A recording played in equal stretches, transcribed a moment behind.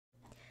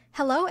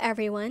Hello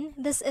everyone,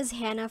 this is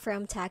Hannah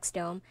from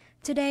TaxDome.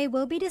 Today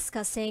we'll be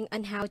discussing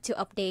on how to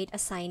update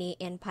Assignee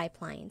in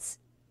pipelines.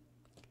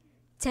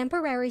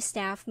 Temporary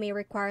staff may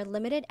require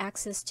limited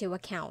access to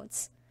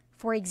accounts.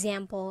 For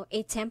example,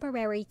 a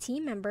temporary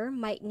team member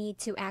might need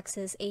to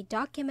access a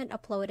document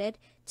uploaded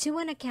to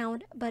an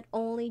account but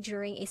only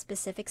during a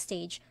specific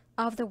stage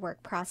of the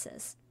work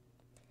process.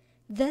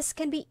 This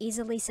can be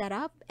easily set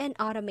up and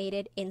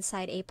automated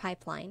inside a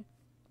pipeline.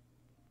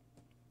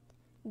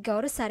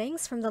 Go to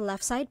Settings from the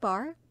left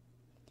sidebar,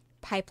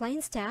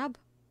 Pipelines tab,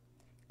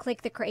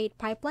 click the Create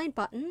Pipeline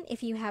button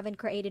if you haven't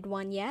created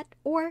one yet,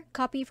 or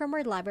copy from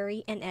our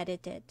library and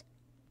edit it.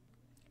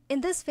 In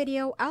this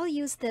video, I'll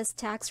use this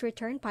tax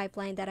return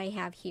pipeline that I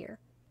have here.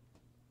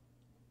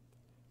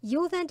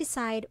 You'll then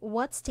decide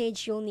what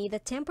stage you'll need the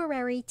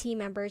temporary team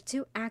member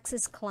to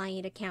access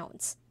client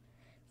accounts.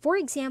 For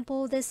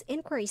example, this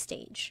inquiry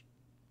stage.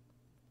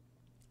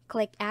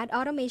 Click Add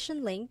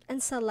Automation link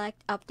and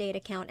select Update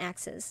Account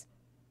Access.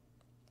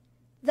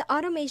 The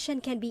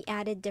automation can be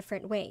added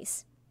different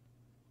ways.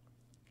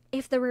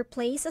 If the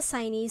Replace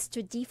Assignees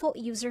to Default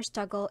Users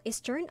toggle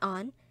is turned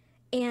on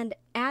and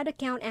Add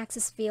Account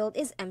Access field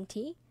is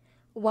empty,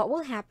 what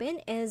will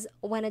happen is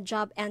when a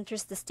job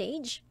enters the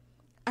stage,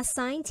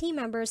 assigned team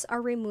members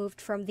are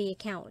removed from the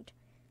account,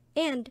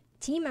 and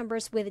team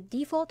members with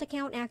default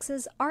account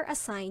access are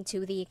assigned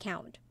to the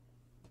account.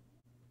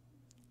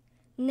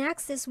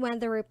 Next is when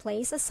the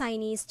Replace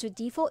Assignees to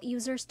Default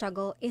Users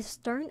toggle is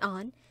turned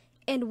on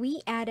and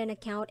we add an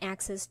account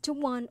access to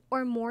one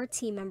or more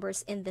team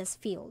members in this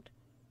field.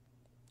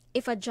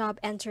 If a job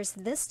enters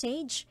this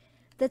stage,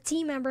 the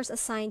team members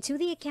assigned to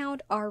the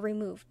account are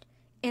removed,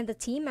 and the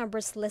team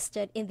members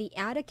listed in the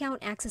Add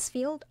Account Access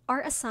field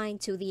are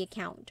assigned to the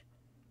account.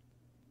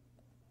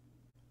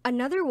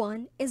 Another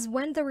one is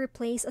when the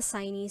Replace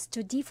Assignees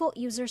to Default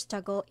Users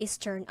toggle is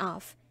turned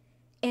off,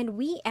 and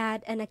we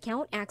add an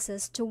account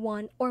access to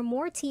one or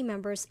more team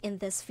members in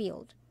this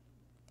field.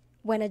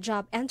 When a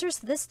job enters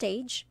this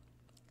stage,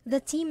 the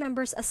team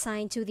members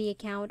assigned to the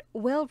account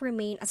will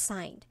remain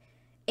assigned,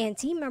 and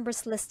team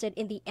members listed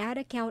in the Add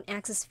Account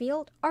Access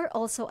field are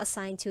also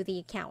assigned to the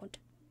account.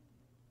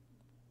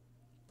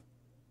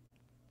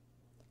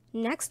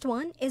 Next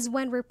one is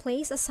when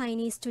Replace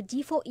Assignees to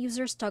Default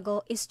Users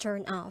toggle is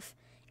turned off,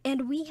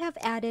 and we have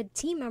added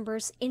team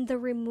members in the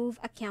Remove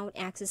Account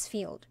Access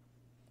field.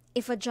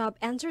 If a job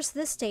enters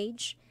this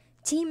stage,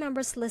 team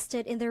members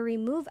listed in the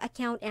Remove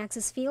Account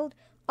Access field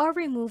are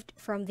removed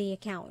from the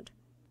account.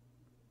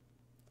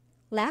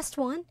 Last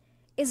one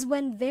is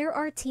when there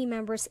are team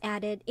members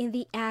added in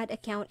the Add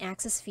Account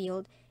Access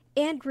field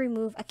and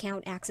Remove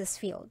Account Access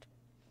field.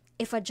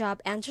 If a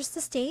job enters the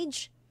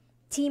stage,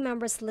 team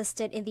members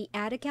listed in the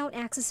Add Account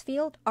Access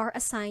field are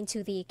assigned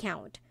to the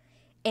account,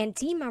 and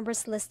team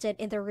members listed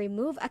in the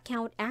Remove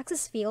Account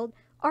Access field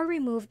are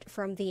removed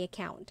from the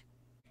account.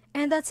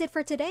 And that's it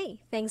for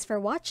today. Thanks for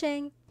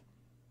watching!